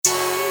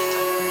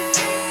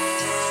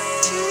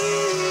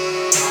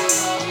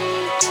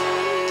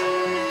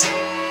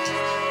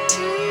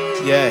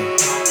Yeah.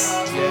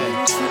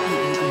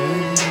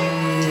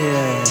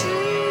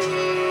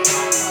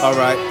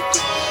 Alright.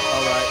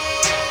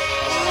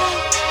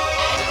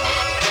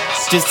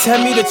 Just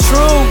tell me the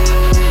truth.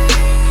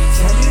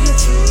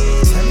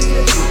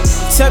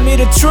 Tell me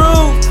the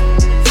truth.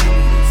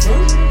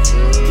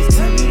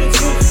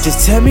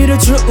 Just tell me the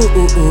truth.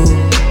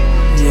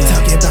 Yeah.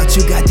 Talking about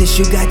you got this,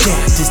 you got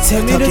that. Just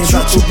tell me the truth.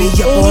 Talking about you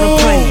be up on the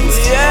planes.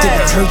 Yeah. Then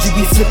I heard you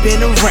be flipping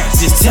the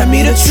racks. Just tell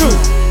me the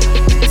truth.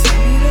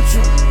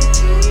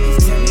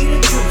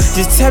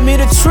 Just tell me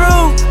the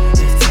truth.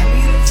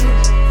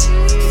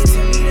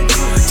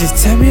 Just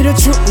tell me the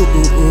truth.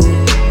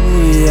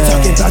 Yeah.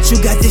 Talking about you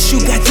got this, you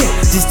got that.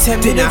 Just tell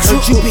me Then the I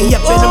heard truth. you be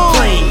up in the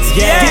planes.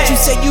 Yeah. Did you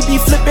say you be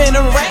flipping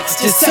the racks?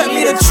 Just tell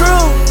me the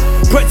truth.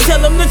 But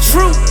tell him the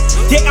truth.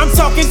 Yeah, I'm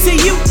talking to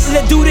you.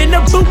 That dude in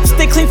the boots,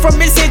 they clean from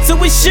his head to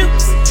his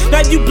shoes.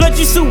 Now you blood,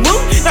 you so woo.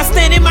 Now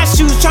stand in my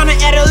shoes, tryna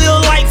add a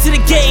little light to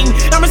the game.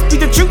 I'ma speak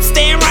the truth,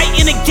 stand right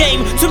in the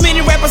game. Too many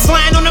rappers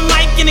lying on the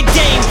mic in the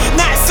game.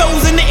 Not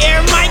souls in the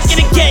air, mic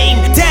in the game.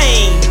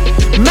 Dang,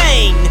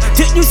 man.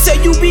 Didn't you say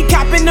you be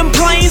copping them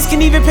planes?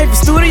 Can even pay for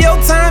studio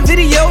time,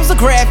 videos, or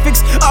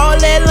graphics. All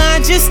that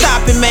line, just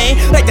stop it, man.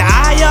 Like the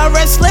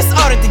IRS, let's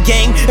audit the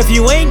game. If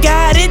you ain't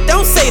got it,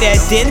 don't say that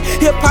then.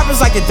 Hip hop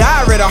is like a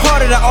diary, the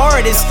heart of the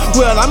artist.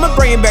 Well, I'ma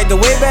bring it back to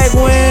way back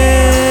when.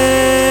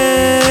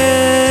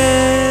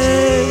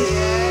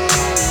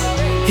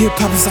 Hip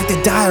hop is like the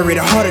diary,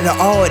 the heart of the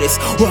artist.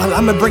 Well,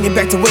 I'ma bring it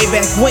back to way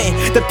back when.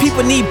 The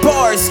people need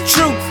bars,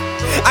 truth.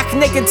 I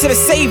connected to the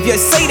savior,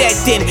 say that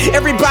then.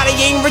 Everybody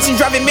ain't rich and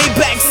driving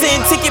Maybachs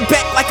in. Take it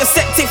back like a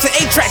set tape to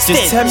 8-tracks then.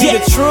 Just tell me the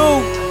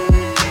truth.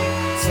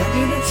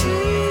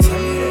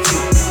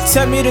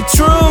 Tell me the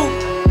truth.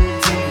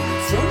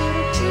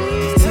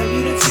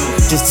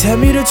 Just tell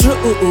me the truth.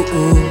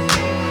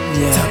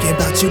 Yeah. Talking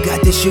about you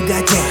got this, you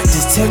got that.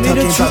 Just tell me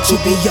the truth. Talking about you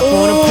be up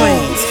on the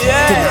planes.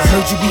 Yeah. Then I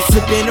heard you be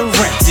flipping the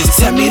racks. Just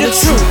tell me the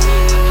truth.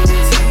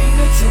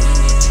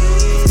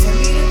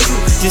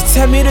 Just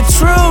tell me the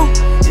truth.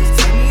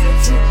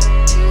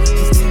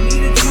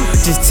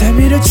 Just tell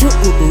me the truth.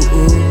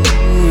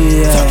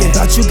 Yeah. Talking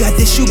about you got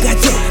this, you got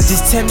that.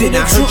 Just tell me Then the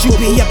I heard truth.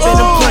 you be up in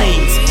the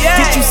planes. Yeah.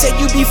 Did you say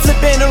you be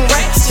flipping the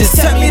racks? Just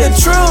tell me the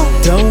truth.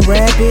 Don't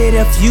rap it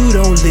if you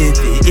don't live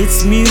it.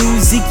 It's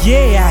music,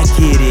 yeah, I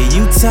get it.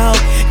 You talk,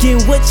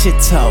 get what you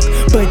talk,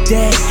 but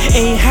that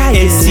ain't how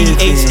you live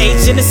it.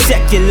 SCHH in the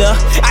secular.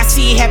 I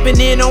see it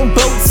happening on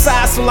both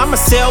sides, so I'ma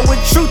sell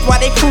with truth while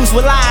they cruise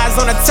with lies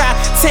on a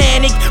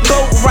Titanic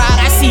boat ride.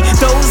 I see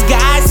those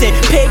guys and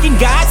pagan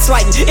gods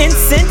lighting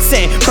incense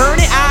and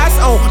burning eyes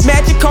on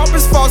magic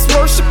carpets, false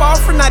worship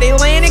offering. Now they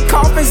laying in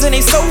coffins and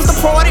they souls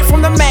departed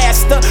from the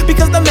master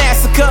because the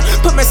massacre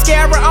put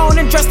mascara on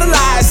and dressed the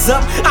lies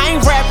up. I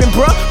ain't rapping,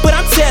 bruh, but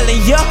I'm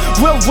telling ya,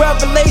 real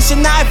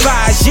revelation. I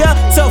advise ya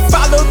to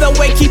follow the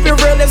way, keep it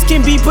real as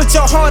can be. Put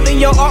your heart in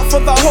your art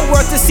for the whole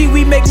world to see.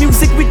 We make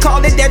music, we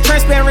call it that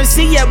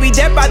transparency. Yeah, we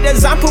dead by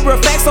design, put real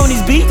facts on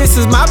these beats. This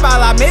is my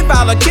ball, I made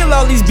ball, kill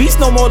all these beats.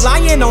 No more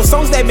lying on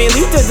songs that may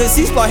lead to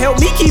deceased. Lord help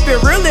me keep it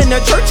real in the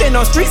church and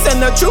on streets,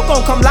 and the truth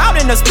gon' come loud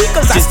in the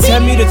speakers. Just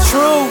tell me the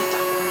truth.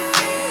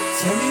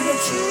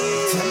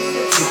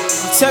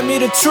 Tell me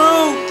the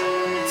truth.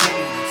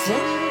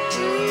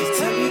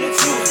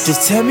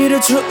 Just tell me the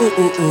truth.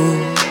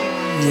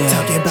 Yeah.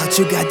 Talking about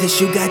you got this,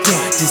 you got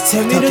that. Just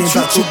tell me the Talking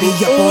truth. about you be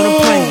up on the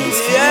planes.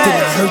 Yeah. Then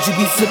I heard you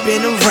be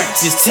flipping the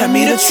racks. Just tell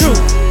me the truth.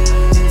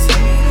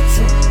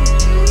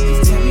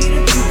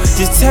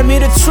 Just tell me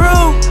the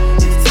truth.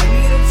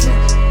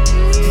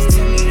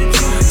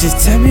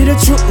 Just tell me the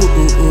truth.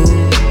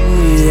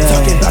 Yeah.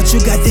 Talking about you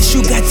got this,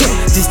 you got that.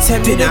 Just tell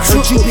me Then the I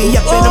heard truth. you be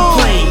up in the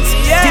planes.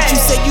 Yeah. Did you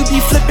say you be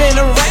flipping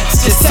the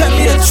racks? Just tell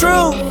me the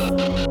truth.